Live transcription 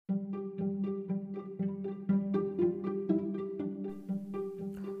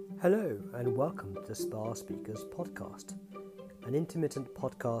and welcome to the Spa Speakers podcast, an intermittent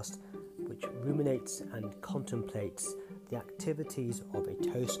podcast which ruminates and contemplates the activities of a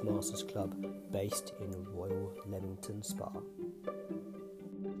Toastmasters club based in Royal Leamington Spa.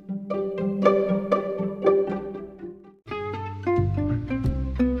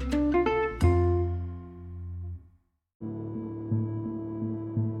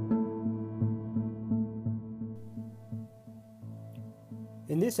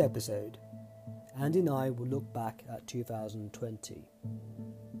 In this episode, Andy and I will look back at 2020,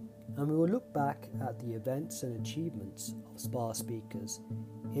 and we will look back at the events and achievements of Spa Speakers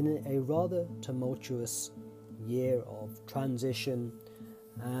in a rather tumultuous year of transition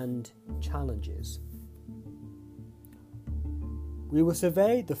and challenges. We will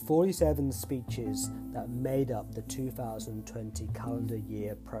survey the 47 speeches that made up the 2020 calendar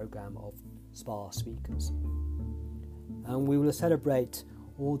year programme of Spa Speakers, and we will celebrate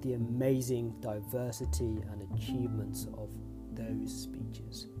all the amazing diversity and achievements of those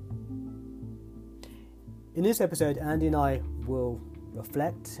speeches. In this episode, Andy and I will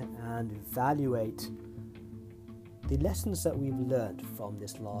reflect and evaluate the lessons that we've learned from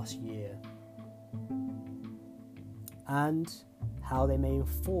this last year and how they may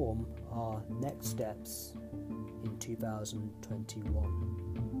inform our next steps in 2021.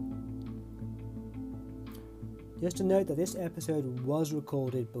 Just to note that this episode was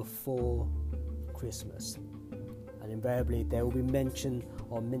recorded before Christmas, and invariably there will be mention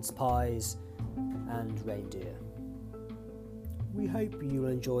of mince pies and reindeer. We hope you will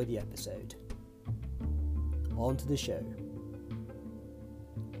enjoy the episode. On to the show.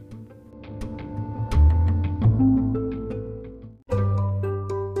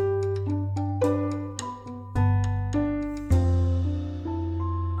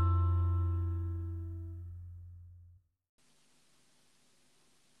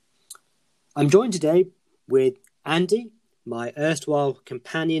 I'm joined today with Andy, my erstwhile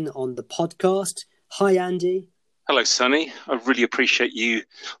companion on the podcast. Hi, Andy. Hello, Sonny. I really appreciate you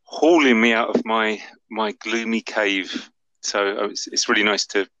hauling me out of my gloomy cave. So it's really nice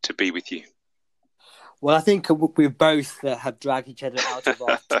to be with you. Well, I think we both have dragged each other out of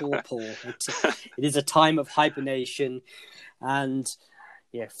our torpor. It is a time of hibernation, and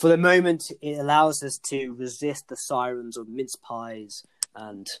for the moment, it allows us to resist the sirens of mince pies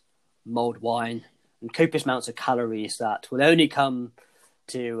and mulled wine and copious amounts of calories that will only come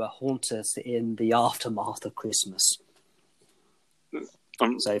to haunt us in the aftermath of Christmas.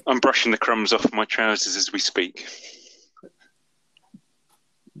 I'm brushing the crumbs off my trousers as we speak.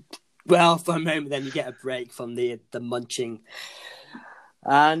 Well, for a moment then you get a break from the munching.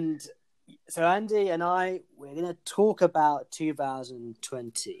 And so Andy and I, we're going to talk about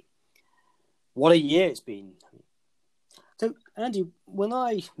 2020. What a year it's been. So, Andy, when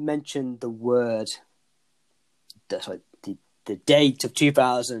I mentioned the date of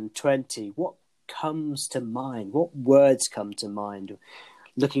 2020, what comes to mind? What words come to mind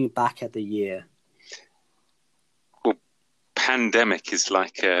looking back at the year? Well, pandemic is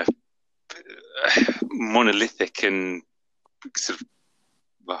like a monolithic and sort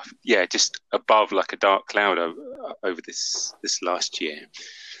of, just above like a dark cloud over this last year.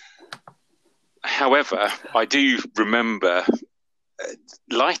 However, I do remember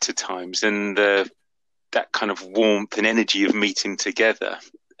lighter times and that kind of warmth and energy of meeting together.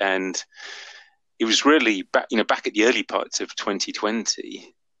 And it was really back at the early parts of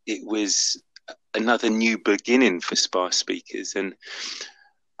 2020, it was another new beginning for Spa Speakers. And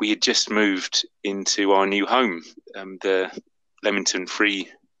we had just moved into our new home, the Lillington Free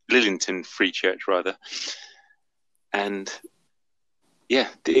Church, rather. And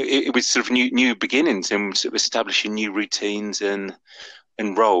it was sort of new beginnings and sort of establishing new routines and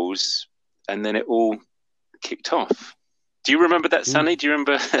roles, and then it all kicked off. Do you remember that, Sonny? Do you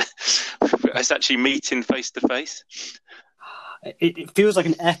remember us actually meeting face to face? It feels like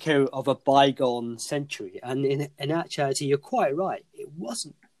an echo of a bygone century, and in actuality, you're quite right. It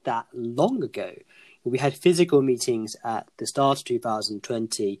wasn't that long ago. We had physical meetings at the start of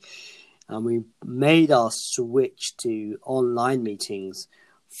 2020. And we made our switch to online meetings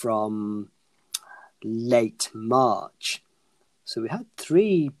from late March. So we had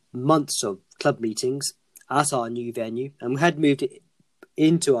 3 months of club meetings at our new venue, and we had moved it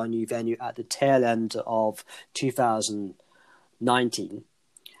into our new venue at the tail end of 2019.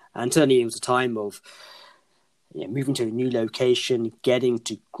 And certainly it was a time of moving to a new location, getting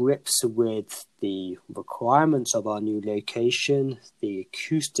to grips with the requirements of our new location, the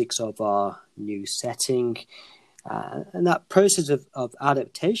acoustics of our new setting. And that process of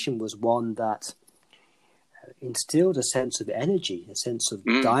adaptation was one that instilled a sense of energy, a sense of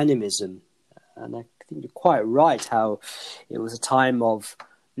dynamism And I think you're quite right how it was a time of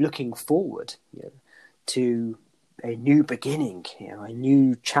looking forward, to a new beginning, a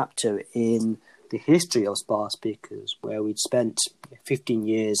new chapter in the history of Spa Speakers, where we'd spent 15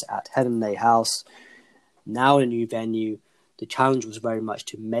 years at Headingley House, now in a new venue. The challenge was very much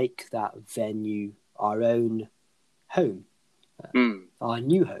to make that venue our own home, our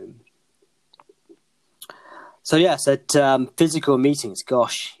new home. So yes, at physical meetings,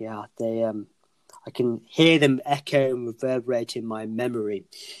 gosh, yeah, they I can hear them echo and reverberate in my memory,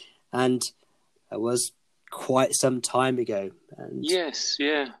 and it was quite some time ago. And yes,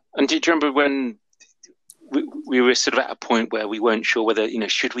 yeah. And do you remember when we were sort of at a point where we weren't sure whether,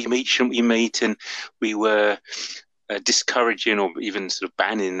 should we meet, shouldn't we meet, and we were discouraging or even sort of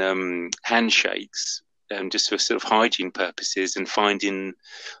banning handshakes, just for sort of hygiene purposes, and finding,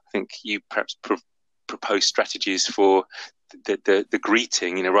 I think you perhaps proposed strategies for the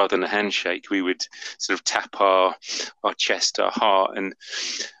greeting, rather than a handshake. We would sort of tap our chest, our heart, and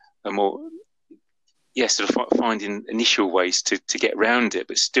more, sort of finding initial ways to get around it,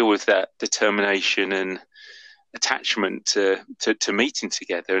 but still with that determination and attachment to meeting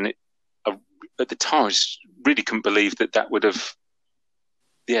together. And at the time, I just really couldn't believe that would have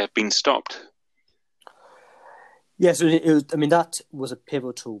been stopped. Yes, it was, that was a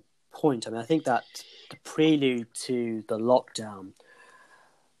pivotal point. I think that the prelude to the lockdown,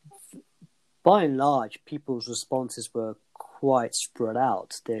 by and large, people's responses were quite spread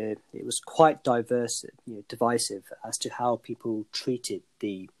out. It was quite divisive as to how people treated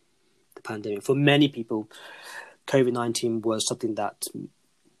the pandemic. For many people, COVID-19 was something that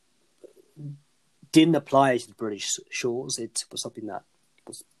didn't apply to the British shores. It was something that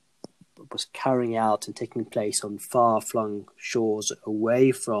was carrying out and taking place on far-flung shores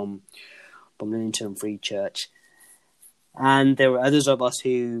away from Lymington Free Church. And there were others of us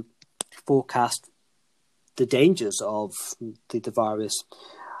who forecast the dangers of the virus.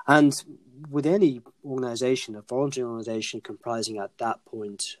 And with any organisation, a voluntary organisation comprising at that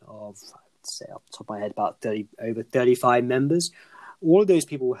point of, I'd say off the top of my head, about over 35 members, all of those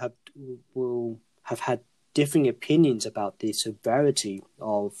people will have had differing opinions about the severity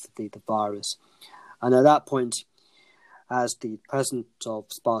of the virus. And at that point, as the president of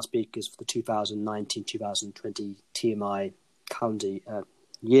Spa Speakers for the 2019-2020 TMI calendar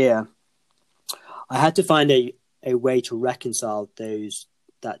year, I had to find a way to reconcile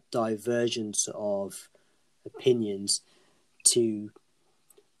that divergence of opinions, to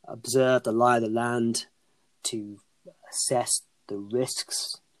observe the lie of the land, to assess the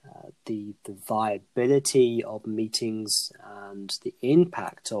risks, the viability of meetings, and the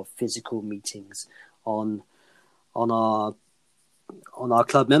impact of physical meetings on our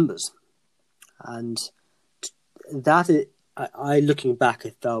club members. And that, I looking back,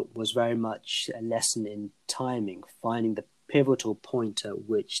 I felt was very much a lesson in timing, finding the pivotal point at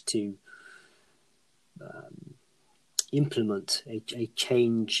which to implement a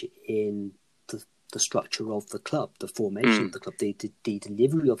change in the structure of the club, the formation of the club, the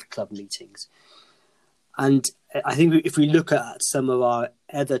delivery of club meetings. And I think if we look at some of our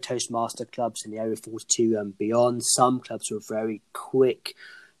other Toastmaster clubs in the Area 42 and beyond, some clubs were very quick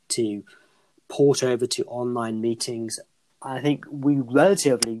to port over to online meetings. I think we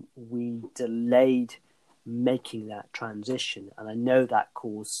delayed making that transition. And I know that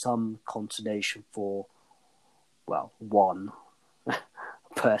caused some consternation for, one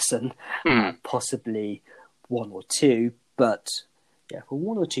person, possibly one or two, but for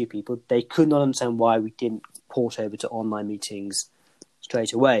one or two people, they could not understand why we didn't port over to online meetings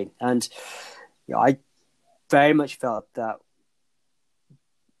straight away. And I very much felt that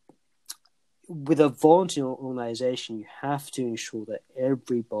with a voluntary organisation, you have to ensure that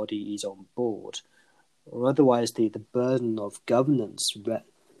everybody is on board, or otherwise the burden of governance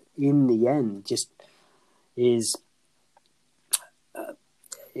in the end just is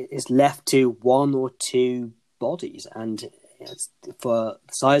left to one or two bodies. And for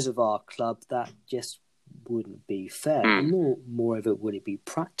the size of our club, that just wouldn't be fair. And more of it would it be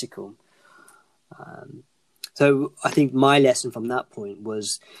practical. So I think my lesson from that point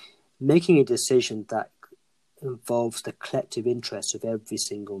was making a decision that involves the collective interests of every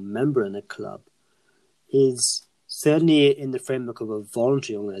single member in a club is certainly in the framework of a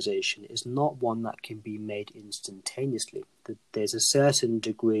voluntary organisation, is not one that can be made instantaneously. There's a certain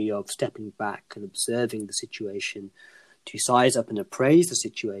degree of stepping back and observing the situation, to size up and appraise the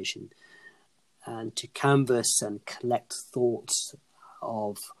situation, and to canvass and collect thoughts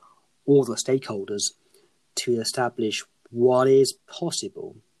of all the stakeholders to establish what is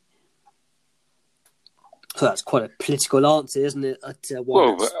possible. So that's quite a political answer, isn't it?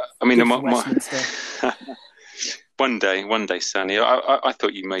 I mean, Good for Westminster. One day, Sonny. I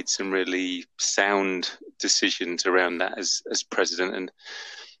thought you made some really sound decisions around that as president, and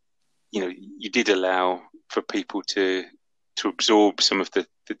you did allow for people to absorb some of the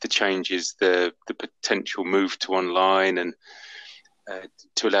changes, the potential move to online, and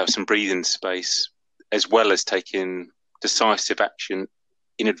to allow some breathing space, as well as taking decisive action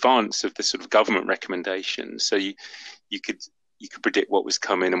in advance of the sort of government recommendations. So you could predict what was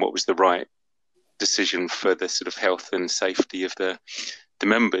coming and what was the right decision for the sort of health and safety of the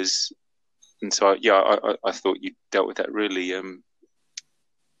members. And so I thought you dealt with that really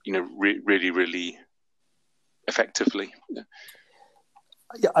really effectively.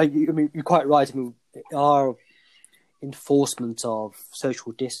 Yeah, I mean, you're quite right. I mean, our enforcement of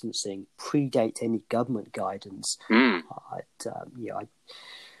social distancing predates any government guidance.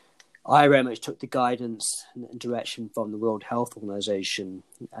 I very much took the guidance and direction from the World Health Organization,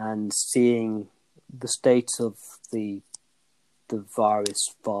 and seeing the state of the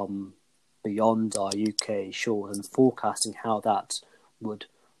virus from beyond our UK shores and forecasting how that would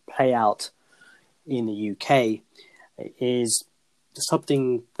play out in the UK is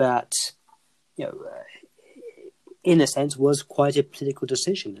something that, in a sense, was quite a political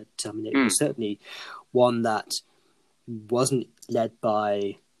decision. It was certainly one that wasn't led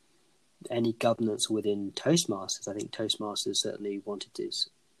by any governance within Toastmasters. I think Toastmasters certainly wanted to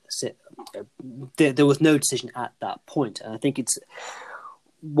sit. There was no decision at that point, and I think it's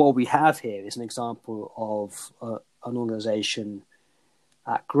what we have here is an example of an organisation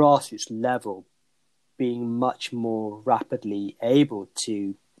at grassroots level being much more rapidly able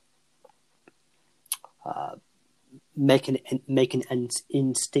to make an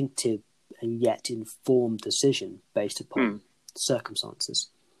instinctive and yet informed decision based upon circumstances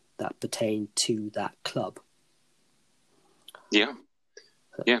that pertain to that club. Yeah.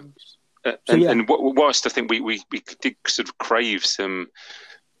 And whilst I think we did sort of crave some,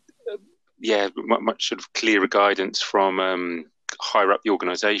 much sort of clearer guidance from higher up the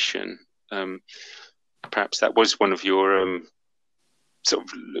organisation, perhaps that was one of your sort of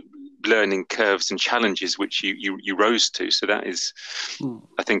learning curves and challenges which you rose to. So that is,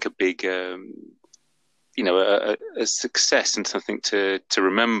 I think, a big, a success and something to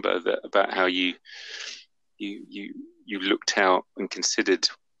remember about how you looked out and considered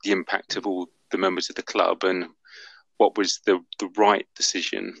the impact of all the members of the club and what was the right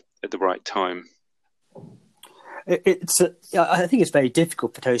decision at the right time. I think it's very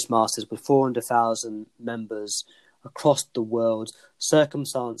difficult for Toastmasters with 400,000 members across the world.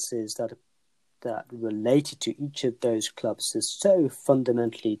 Circumstances that related to each of those clubs is so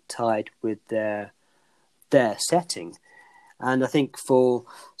fundamentally tied with their setting. And I think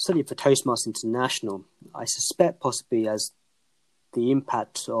certainly for Toastmasters International, I suspect possibly as the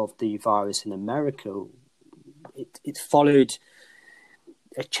impact of the virus in America, it followed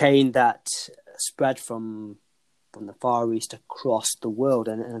a chain that spread from the Far East across the world,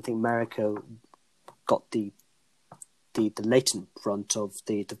 and I think America got the latent brunt of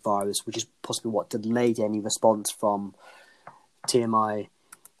the virus, which is possibly what delayed any response from TMI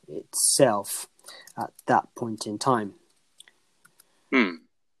itself at that point in time.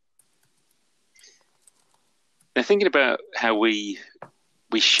 Now, thinking about how we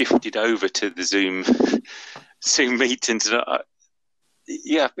shifted over to the Zoom meetings,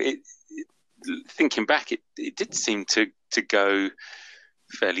 thinking back, it did seem to go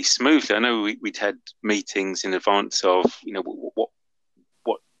fairly smoothly. I know we'd had meetings in advance of,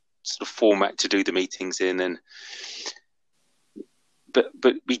 what sort of format to do the meetings in, but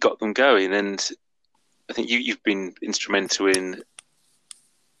we got them going, and I think you've been instrumental in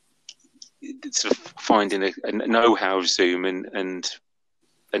sort of finding a know-how of Zoom and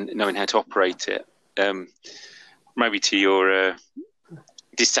knowing how to operate it. Maybe to your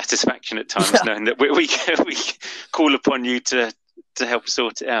dissatisfaction at times, knowing that we call upon you to help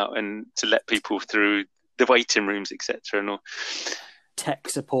sort it out and to let people through the waiting rooms, etc. and all. Tech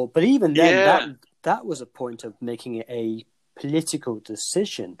support, but even then, that was a point of making a political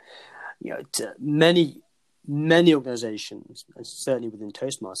decision. Many organisations, certainly within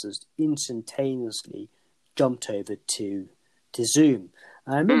Toastmasters, instantaneously jumped over to Zoom.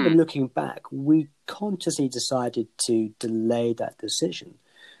 And I remember looking back, we consciously decided to delay that decision,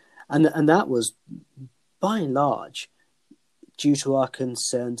 and that was by and large due to our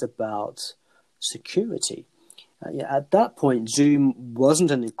concerns about security. At that point, Zoom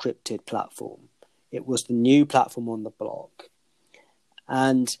wasn't an encrypted platform. It was the new platform on the block.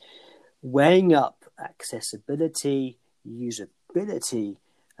 And weighing up accessibility, usability,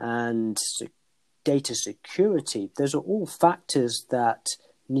 and data security, those are all factors that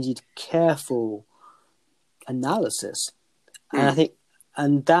needed careful analysis. And I think,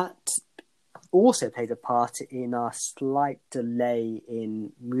 and that also played a part in our slight delay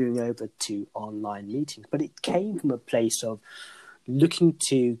in moving over to online meetings. But it came from a place of looking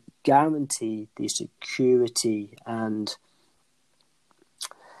to guarantee the security and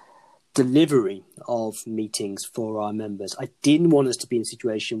delivery of meetings for our members. I didn't want us to be in a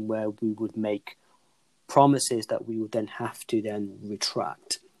situation where we would make promises that we would then have to then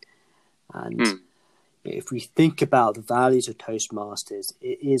retract. And if we think about the values of Toastmasters,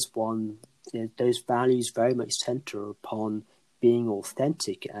 it is one, those values very much center upon being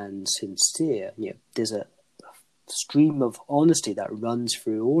authentic and sincere. There's a stream of honesty that runs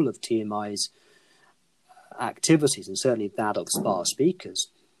through all of TMI's activities, and certainly that of SPA speakers.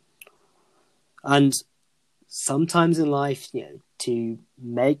 And sometimes in life, to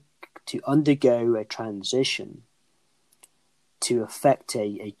undergo a transition, to affect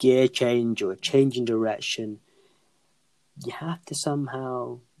a gear change or a change in direction, you have to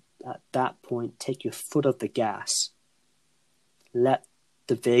somehow, at that point, take your foot off the gas, let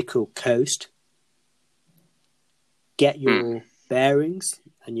the vehicle coast, get your bearings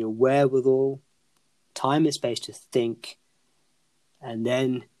and your wherewithal, time and space to think, and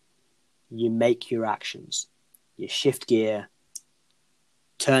then you make your actions. You shift gear,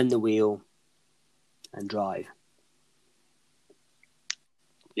 turn the wheel, and drive.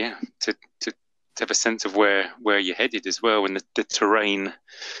 Yeah, to have a sense of where you're headed as well, and the terrain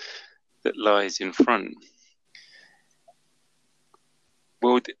that lies in front.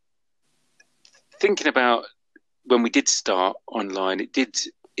 Well, thinking about when we did start online, it did,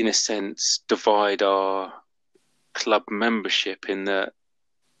 in a sense, divide our club membership in that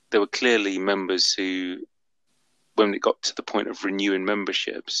there were clearly members who, when it got to the point of renewing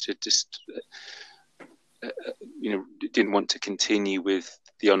memberships, it just didn't want to continue with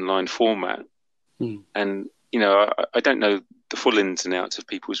the online format. And I don't know the full ins and outs of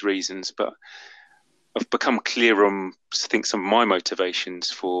people's reasons, but I've become clear on, I think, some of my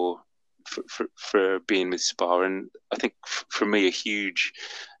motivations for being with SPA. And I think for me, a huge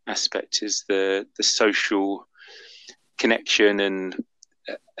aspect is the social connection and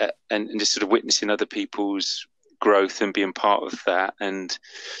just sort of witnessing other people's growth and being part of that, and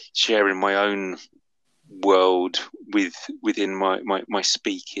sharing my own world within my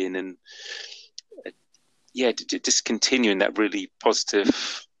speaking, and just continuing that really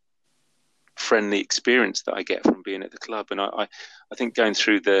positive, friendly experience that I get from being at the club. And I think going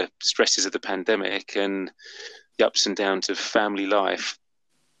through the stresses of the pandemic and the ups and downs of family life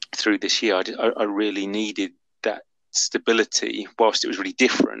through this year, I really needed that stability. Whilst it was really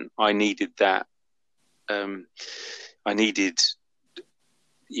different, I needed that. I needed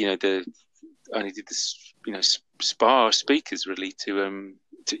this, SPA speakers really to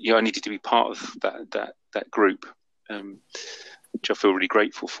I needed to be part of that group, which I feel really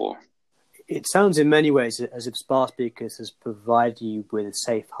grateful for. It sounds in many ways as if SPA Speakers has provided you with a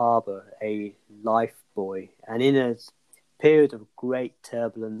safe harbour, a life buoy, and in a period of great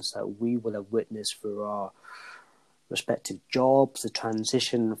turbulence that we will have witnessed for our respective jobs, the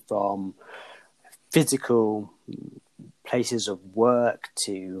transition from physical places of work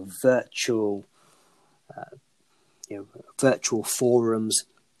to virtual forums,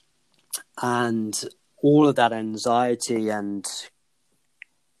 and all of that anxiety and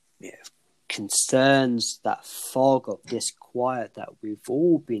concerns, that fog of disquiet that we've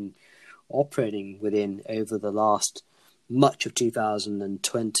all been operating within over the last much of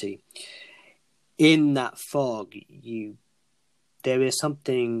 2020. In that fog, there is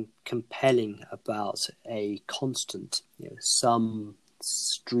something compelling about a constant, some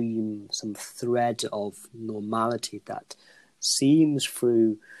stream, some thread of normality that seems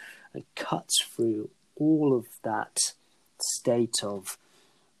through and cuts through all of that state of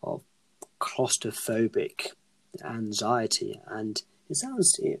claustrophobic anxiety. And it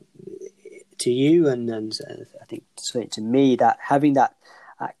sounds to you, and I think to me, that having that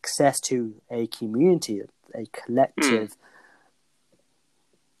access to a community, a collective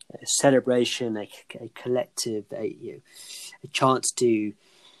celebration, a collective, a chance to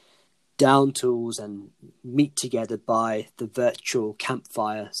down tools and meet together by the virtual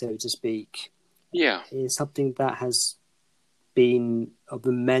campfire, so to speak, is something that has been of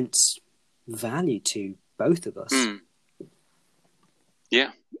immense value to both of us.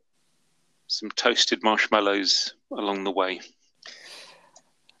 Yeah, some toasted marshmallows along the way.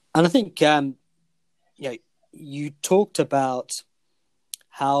 And I think you talked about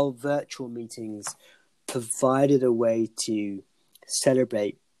how virtual meetings provided a way to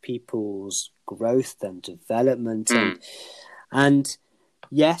celebrate people's growth and development, and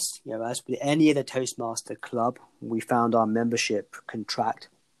Yes, as with any other Toastmaster club, we found our membership contract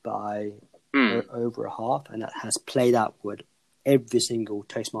by over a half, and that has played out with every single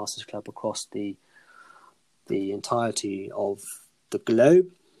Toastmasters club across the entirety of the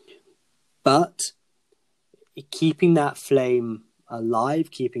globe. But keeping that flame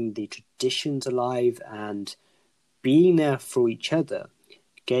alive, keeping the traditions alive, and being there for each other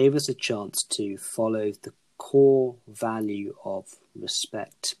gave us a chance to follow the core value of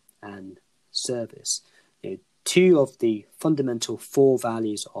respect and service. Two of the fundamental 4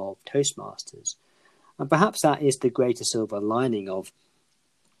 values of Toastmasters. And perhaps that is the greater silver lining of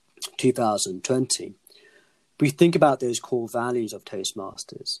 2020. We think about those core values of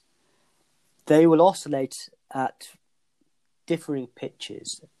Toastmasters. They will oscillate at differing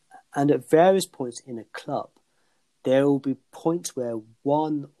pitches, and at various points in a club, there will be points where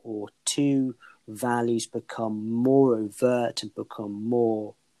 1 or 2 values become more overt and become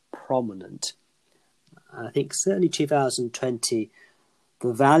more prominent. And I think certainly 2020,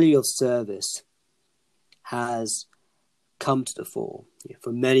 the value of service has come to the fore.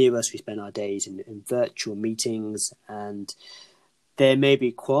 For many of us, we spend our days in virtual meetings, and there may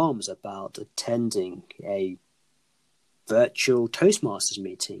be qualms about attending a virtual Toastmasters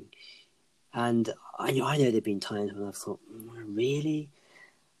meeting. And I know there have been times when I've thought, really?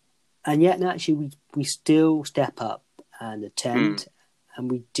 And yet, actually, we still step up and attend, and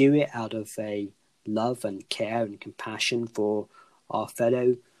we do it out of a love and care and compassion for our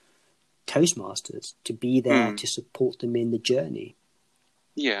fellow Toastmasters, to be there to support them in the journey.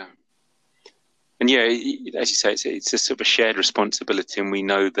 Yeah. And as you say, it's a sort of a shared responsibility, and we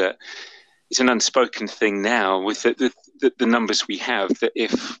know that it's an unspoken thing now with the numbers we have, that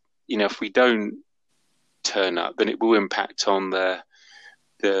if we don't turn up, then it will impact on the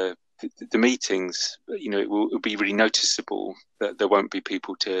meetings. It will be really noticeable that there won't be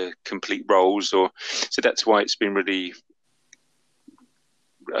people to complete roles, so that's why it's been really,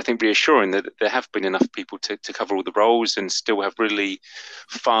 I think, reassuring that there have been enough people to cover all the roles and still have really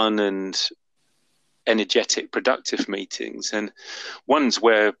fun and energetic, productive meetings, and ones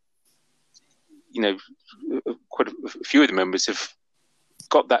where quite a few of the members have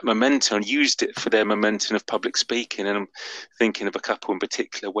got that momentum and used it for their momentum of public speaking. And I'm thinking of a couple in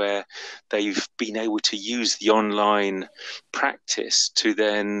particular where they've been able to use the online practice to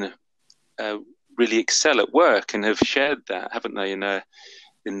then really excel at work, and have shared that, haven't they, in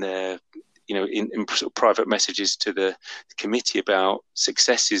their sort of private messages to the committee about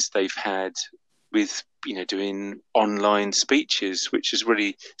successes they've had with doing online speeches, which has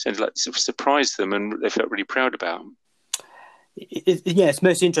really sounded like sort of surprised them, and they felt really proud about. It's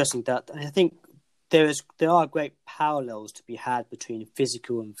most interesting that I think there are great parallels to be had between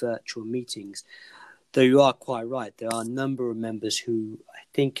physical and virtual meetings. Though you are quite right, there are a number of members who I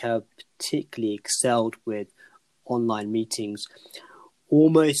think have particularly excelled with online meetings,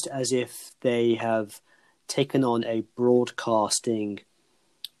 almost as if they have taken on a broadcasting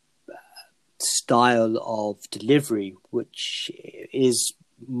style of delivery, which is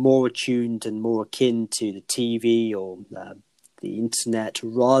more attuned and more akin to the TV or the internet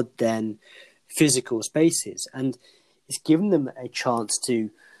rather than physical spaces. And it's given them a chance to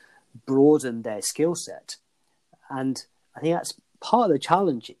broaden their skill set. And I think that's part of the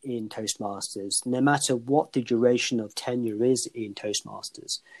challenge in Toastmasters, no matter what the duration of tenure is in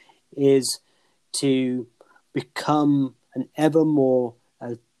Toastmasters, is to become an ever more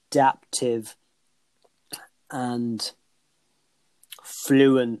adaptive and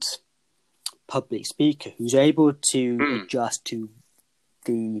fluent public speaker who's able to adjust to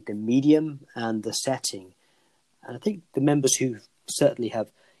the medium and the setting. And I think the members who certainly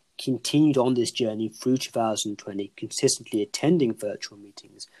have continued on this journey through 2020, consistently attending virtual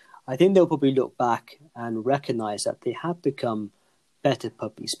meetings, I think they'll probably look back and recognize that they have become better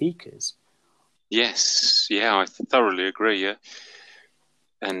public speakers. Yes, I thoroughly agree. Yeah,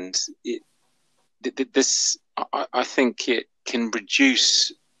 and I think it can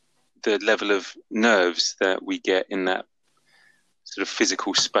reduce the level of nerves that we get in that sort of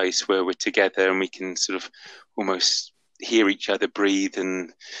physical space where we're together and we can sort of almost hear each other breathe,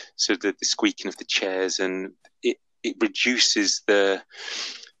 and sort of the squeaking of the chairs, and it reduces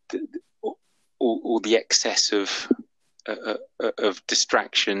all the excess of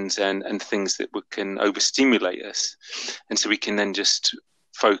distractions and things that can overstimulate us, and so we can then just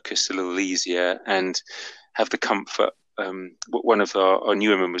focus a little easier and have the comfort. One of our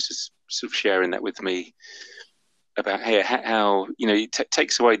newer members is sort of sharing that with me about how it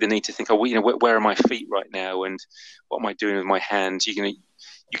takes away the need to think, where are my feet right now, and what am I doing with my hands? You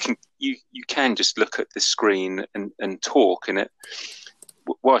can just look at the screen and talk, and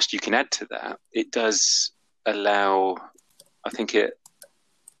whilst you can add to that, it does allow, I think, a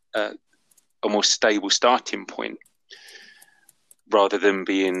more stable starting point rather than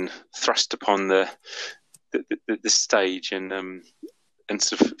being thrust upon the stage and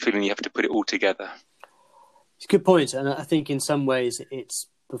sort of feeling you have to put it all together. It's a good point, and I think in some ways it's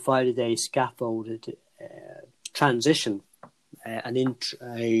provided a scaffolded transition,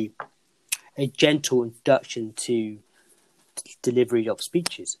 a gentle introduction to delivery of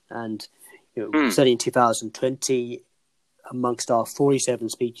speeches. And certainly in 2020, amongst our 47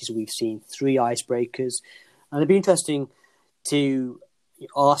 speeches, we've seen 3 icebreakers, and it'd be interesting to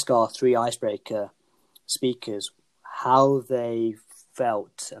ask our 3 icebreaker speakers how they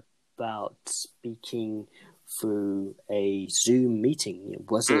felt about speaking through a Zoom meeting.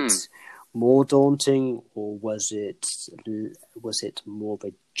 Was it more daunting, or was it more of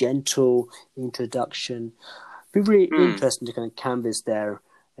a gentle introduction? It'd be really interesting to kind of canvass their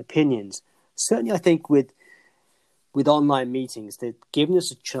opinions. Certainly, I think with online meetings, they've given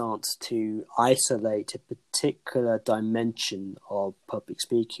us a chance to isolate a particular dimension of public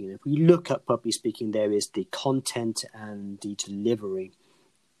speaking. If we look at public speaking, there is the content and the delivery.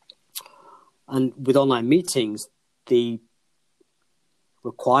 And with online meetings, the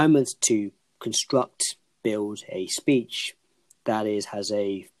requirements to build a speech that has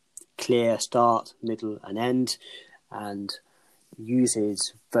a clear start, middle, and end, and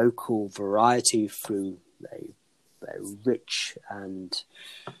uses vocal variety through a rich and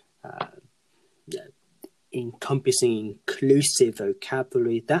encompassing, inclusive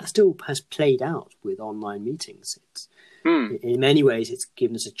vocabulary, that still has played out with online meetings. In many ways, it's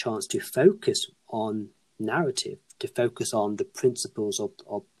given us a chance to focus on narrative, to focus on the principles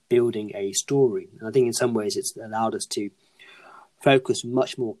of building a story. And I think in some ways it's allowed us to focus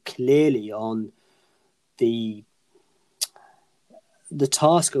much more clearly on the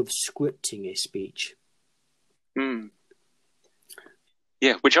task of scripting a speech.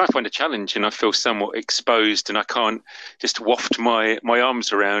 Yeah, which I find a challenge, and I feel somewhat exposed, and I can't just waft my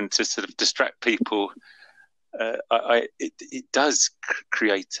arms around to sort of distract people. It does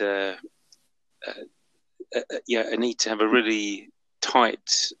create a need to have a really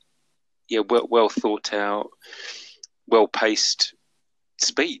tight, well thought out, well paced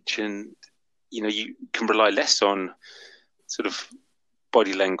speech, and you can rely less on sort of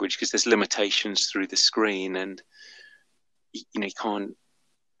body language because there's limitations through the screen, and you can't.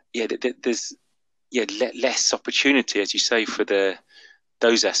 There's less opportunity, as you say, for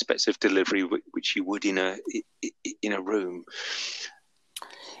those aspects of delivery which you would in a room.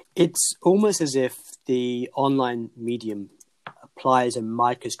 It's almost as if the online medium applies a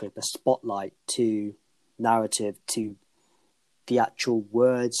microscope, a spotlight to narrative, to the actual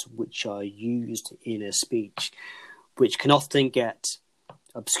words which are used in a speech, which can often get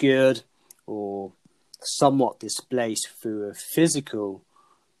obscured or somewhat displaced through a physical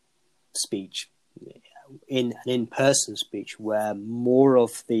speech, in an in-person speech, where more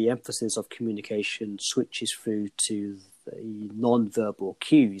of the emphasis of communication switches through to the non-verbal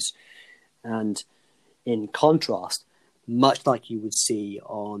cues. And in contrast, much like you would see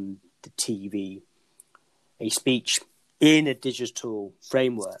on the TV, a speech in a digital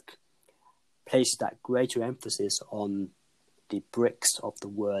framework places that greater emphasis on the bricks of the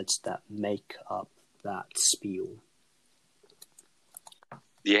words that make up that spiel.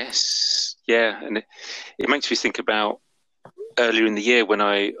 Yes, yeah, and it makes me think about earlier in the year when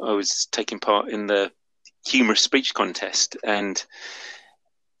I was taking part in the humorous speech contest, and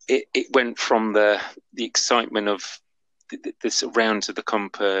it went from the excitement of this rounds of the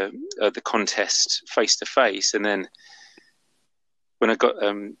contest face to face, and then when I got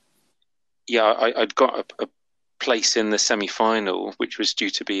I'd got a place in the semi-final, which was due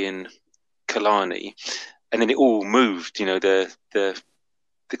to be in Killarney, and then it all moved.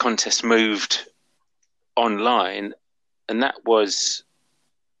 The contest moved online, and that was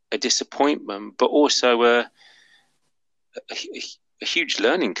a disappointment, but also a huge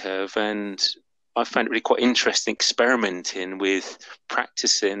learning curve. And I found it really quite interesting experimenting with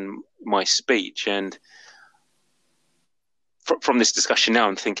practicing my speech. And from this discussion now,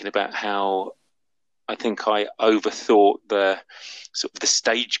 I'm thinking about how I think I overthought the sort of the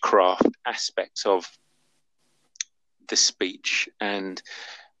stagecraft aspects of the speech, and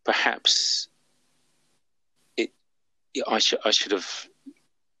perhaps I should have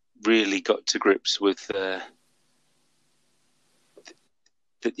really got to grips with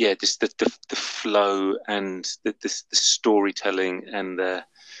just the flow and the storytelling and the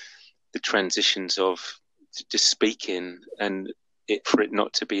transitions of just speaking, and for it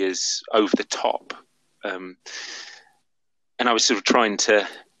not to be as over the top. and I was sort of trying to,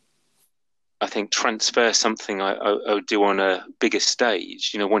 I think, transfer something I would do on a bigger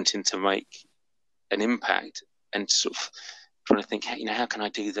stage, wanting to make an impact, and sort of trying to think, how can I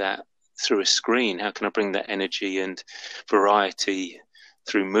do that through a screen? How can I bring that energy and variety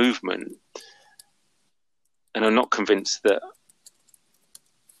through movement? And I'm not convinced that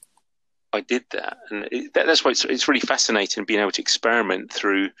I did that. And that's why it's really fascinating being able to experiment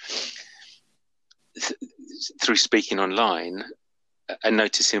through speaking online and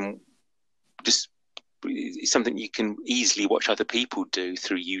noticing just something you can easily watch other people do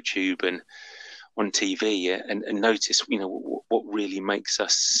through YouTube and on TV, and notice, what really makes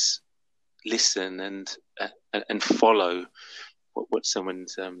us listen and follow what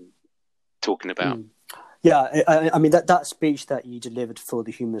someone's talking about. Yeah, I mean that speech that you delivered for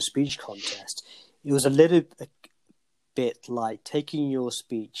the Human Speech Contest, it was a little bit like taking your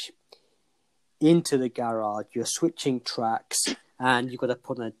speech into the garage. You're switching tracks, and you've got to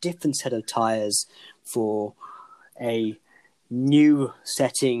put on a different set of tires for a new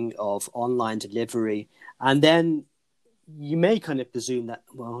setting of online delivery, and then you may kind of presume that,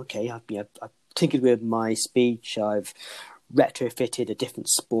 well, okay, I've tinkered with my speech, I've retrofitted a different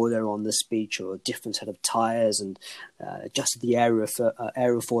spoiler on the speech or a different set of tires, and adjusted the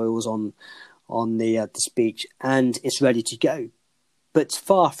aerofoils on the speech, and it's ready to go. But it's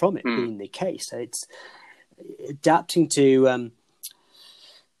far from it being the case. So it's adapting to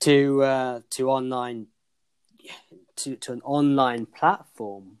online to an online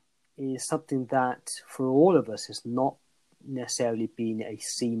platform is something that for all of us has not necessarily been a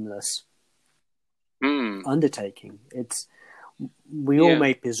seamless undertaking. We all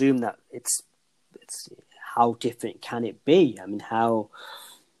may presume that it's how different can it be? I mean, how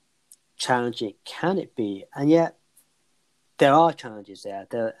challenging can it be? And yet there are challenges there,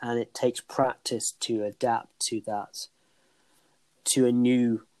 and it takes practice to adapt to that, to a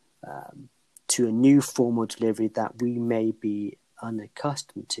new form of delivery that we may be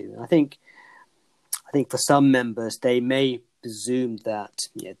unaccustomed to. And I think for some members, they may presume that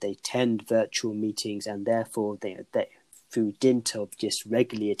they attend virtual meetings, and therefore they through dint of just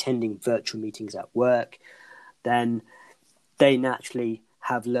regularly attending virtual meetings at work, then they naturally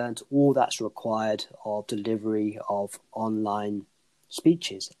have learned all that's required of delivery of online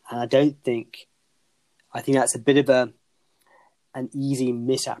speeches. And I think that's a bit of an easy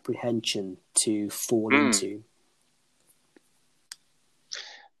misapprehension to fall into.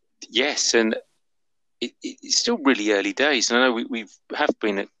 Yes, and it's still really early days. And I know we have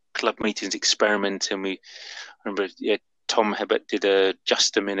been at club meetings experimenting. I remember, Tom Hebbert did a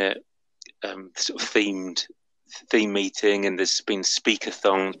just a minute sort of theme meeting, and there's been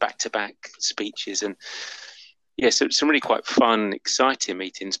speaker-thons, back-to-back speeches, and so it's some really quite fun, exciting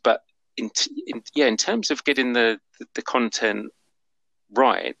meetings. But in terms of getting the content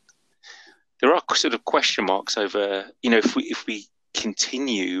right, there are sort of question marks over, if we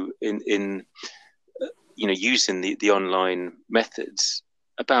continue in using the online methods,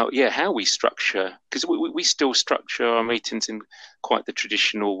 about how we structure, because we still structure our meetings in quite the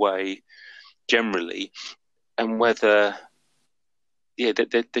traditional way generally, and whether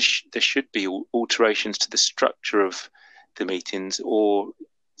there should be alterations to the structure of the meetings, or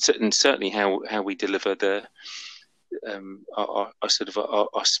certainly how we deliver the our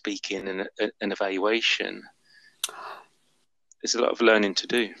speaking and evaluation. There's a lot of learning to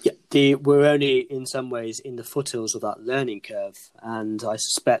do. Yeah, we're only in some ways in the foothills of that learning curve, and I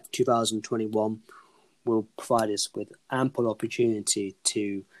suspect 2021 will provide us with ample opportunity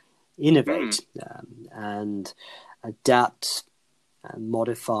to innovate and adapt and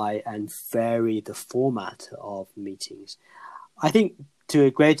modify and vary the format of meetings. I think to a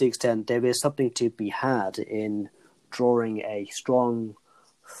great extent there is something to be had in drawing a strong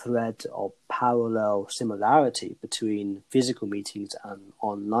thread of parallel similarity between physical meetings and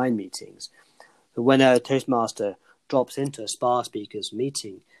online meetings. So when a Toastmaster drops into a SPA speakers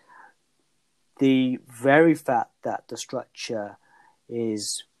meeting, the very fact that the structure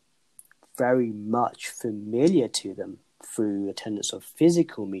is very much familiar to them through attendance of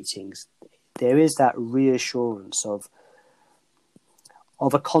physical meetings, there is that reassurance of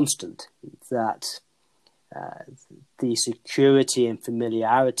a constant, that the security and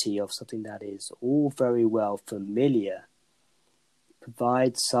familiarity of something that is all very well familiar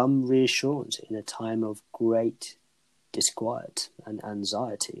provides some reassurance in a time of great disquiet and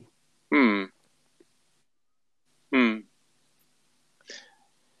anxiety.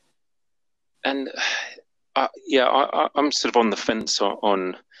 And I'm sort of on the fence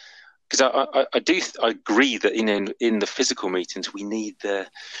on, because I agree that in the physical meetings we need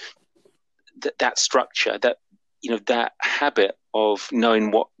that structure, that that habit of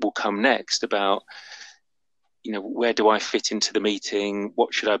knowing what will come next about, where do I fit into the meeting?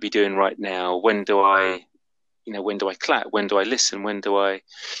 What should I be doing right now? When do I clap? When do I listen? When do I,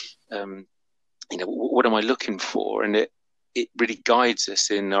 what am I looking for? And it really guides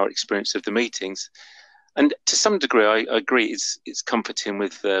us in our experience of the meetings. And to some degree, I agree, it's comforting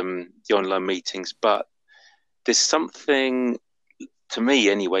with the online meetings, but there's something, to me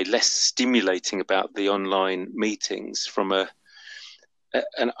anyway, less stimulating about the online meetings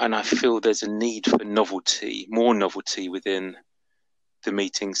and I feel there's a need for more novelty within the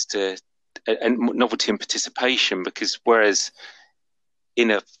meetings and novelty and participation, because whereas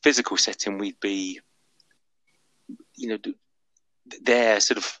in a physical setting, we'd be, there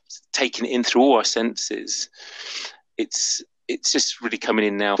sort of taking it in through all our senses. It's just really coming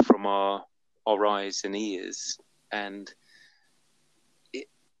in now from our eyes and ears. And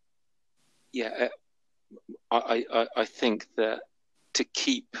I think that to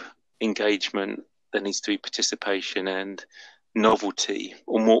keep engagement, there needs to be participation and novelty,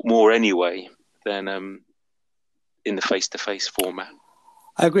 or more anyway, than in the face-to-face format.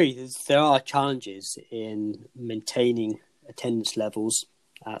 I agree. There are challenges in maintaining attendance levels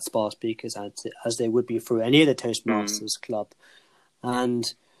at Spa Speakers, as there would be for any other Toastmasters club.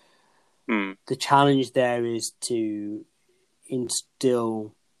 And the challenge there is to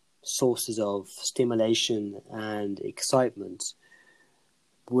instill sources of stimulation and excitement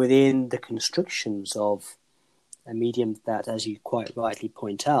within the constrictions of a medium that, as you quite rightly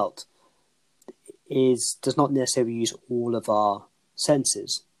point out, does not necessarily use all of our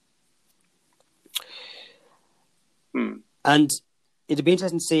senses. And it'd be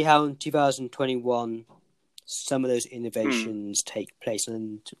interesting to see how in 2021 some of those innovations take place.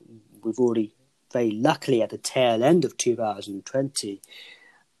 And we've already, very luckily, at the tail end of 2020,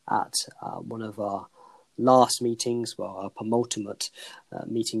 at one of our last meetings, our penultimate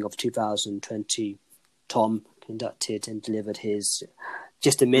meeting of 2020, Tom conducted and delivered his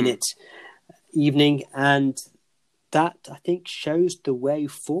Just a Minute evening, and that, I think, shows the way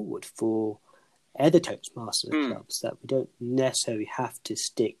forward for other Toastmasters clubs, that we don't necessarily have to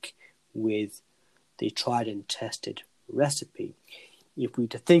stick with the tried and tested recipe. If we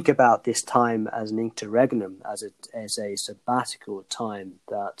to think about this time as an interregnum, as a sabbatical time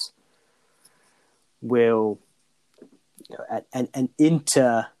that will, an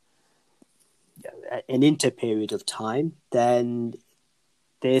inter period of time, then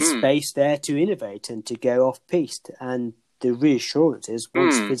there's space there to innovate and to go off piste. And the reassurance is,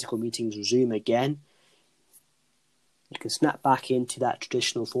 once physical meetings resume again, you can snap back into that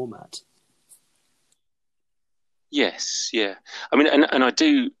traditional format. Yes, yeah. I mean, and I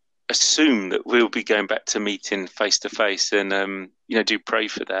do assume that we'll be going back to meeting face to face, and do pray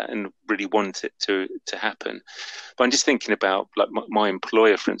for that and really want it to happen. But I'm just thinking about, like, my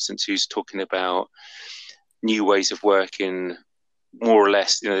employer, for instance, who's talking about new ways of working, more or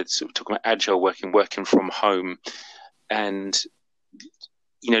less, sort of talking about agile working from home, and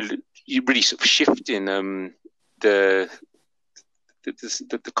you really sort of shifting the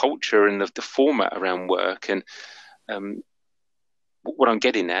culture and the format around work. And what I'm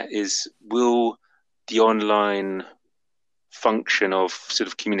getting at is, will the online function of sort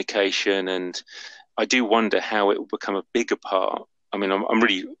of communication, and I do wonder how it will become a bigger part. I mean, I don't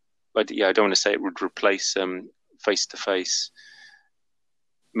want to say it would replace face-to-face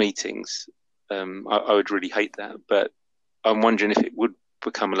meetings. I would really hate that, but I'm wondering if it would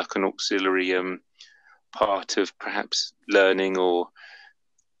become like an auxiliary part of perhaps learning, or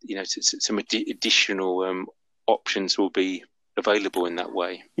some additional options will be available in that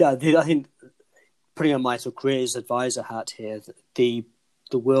way. Yeah, I think, putting on my sort of careers advisor hat here, the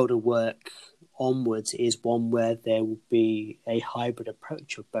world of work onwards is one where there will be a hybrid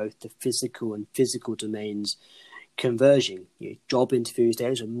approach of both the physical and physical domains converging. Job interviews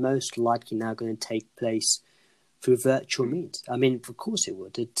days are most likely now going to take place through virtual means. I mean, of course it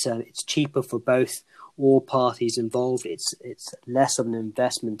would. It's cheaper for all parties involved. It's less of an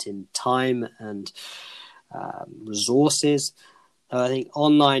investment in time and resources. I think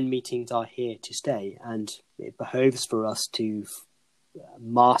online meetings are here to stay, and it behoves for us to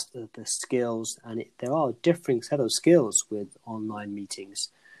master the skills, and there are a differing set of skills with online meetings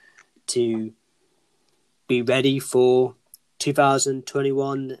to be ready for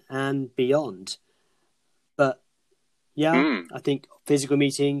 2021 and beyond. But I think physical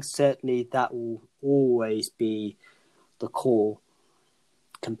meetings, certainly that will always be the core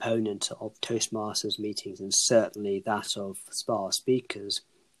component of Toastmasters meetings, and certainly that of Spa Speakers.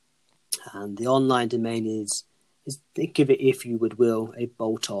 And the online domain is think of it, if you will, a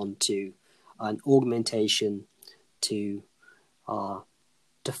bolt-on to an augmentation to our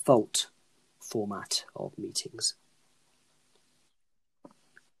default format of meetings.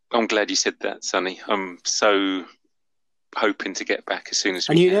 I'm glad you said that, Sonny. I'm so hoping to get back as soon as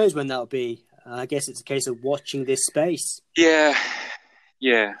we can. And who can. knows when that'll be. I guess it's a case of watching this space. Yeah.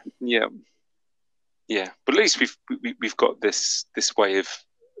 But at least we've got this way of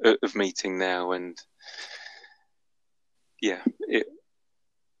meeting now, and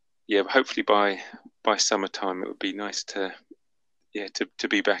hopefully by summertime it would be nice to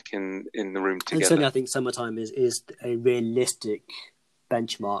be back in the room together. And certainly I think summertime is a realistic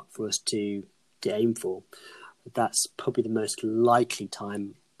benchmark for us to aim for. That's probably the most likely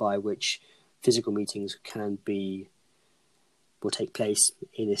time by which physical meetings will take place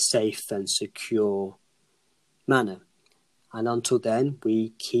in a safe and secure manner. And until then, we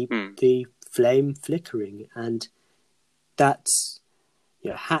keep the flame flickering. And that's,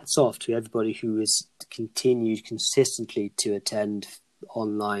 hats off to everybody who has continued consistently to attend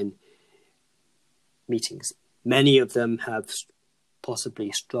online meetings. Many of them have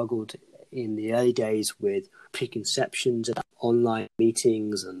possibly struggled in the early days with preconceptions about online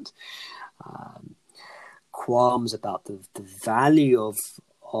meetings and qualms about the value of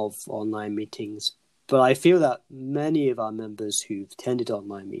online meetings. But I feel that many of our members who've attended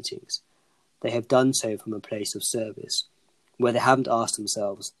online meetings, they have done so from a place of service, where they haven't asked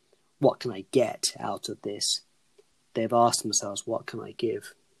themselves, what can I get out of this? They've asked themselves, what can I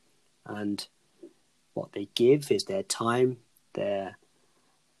give? And what they give is their time, their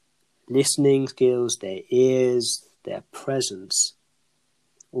listening skills, their ears, their presence,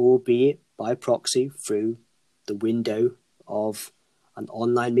 albeit by proxy through the window of an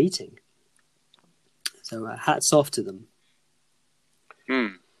online meeting. So hats off to them.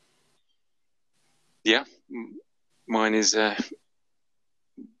 Yeah, mine is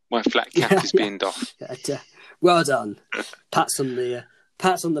my flat cap is being doffed. Well done. Pats on the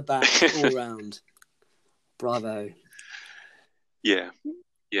back all round. Bravo. Yeah.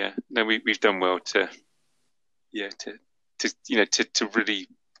 No, we've done well to really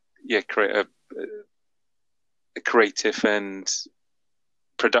create a creative and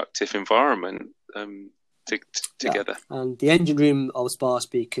productive environment together. And the engine room of Spa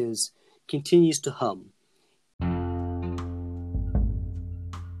Speakers continues to hum.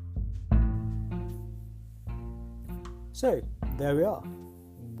 So, there we are.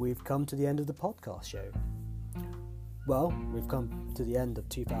 We've come to the end of the podcast show. Well, we've come to the end of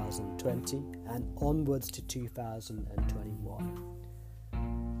 2020 and onwards to 2021.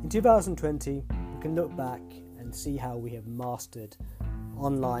 In 2020, we can look back and see how we have mastered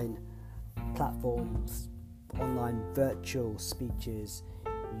online platforms, online virtual speeches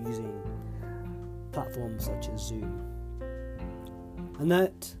using platforms such as Zoom. And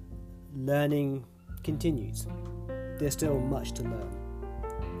that learning continues. There's still much to learn.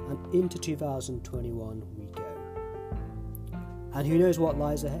 And into 2021 we go. And who knows what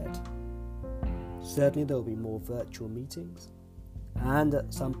lies ahead? Certainly there'll be more virtual meetings, and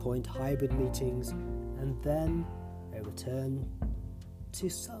at some point hybrid meetings, and then a return to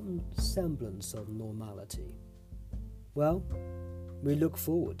some semblance of normality. Well, we look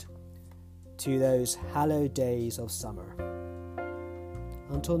forward to those hallowed days of summer.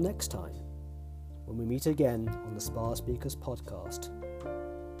 Until next time, when we meet again on the Spa Speakers podcast,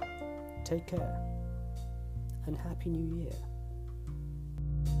 take care and Happy New Year.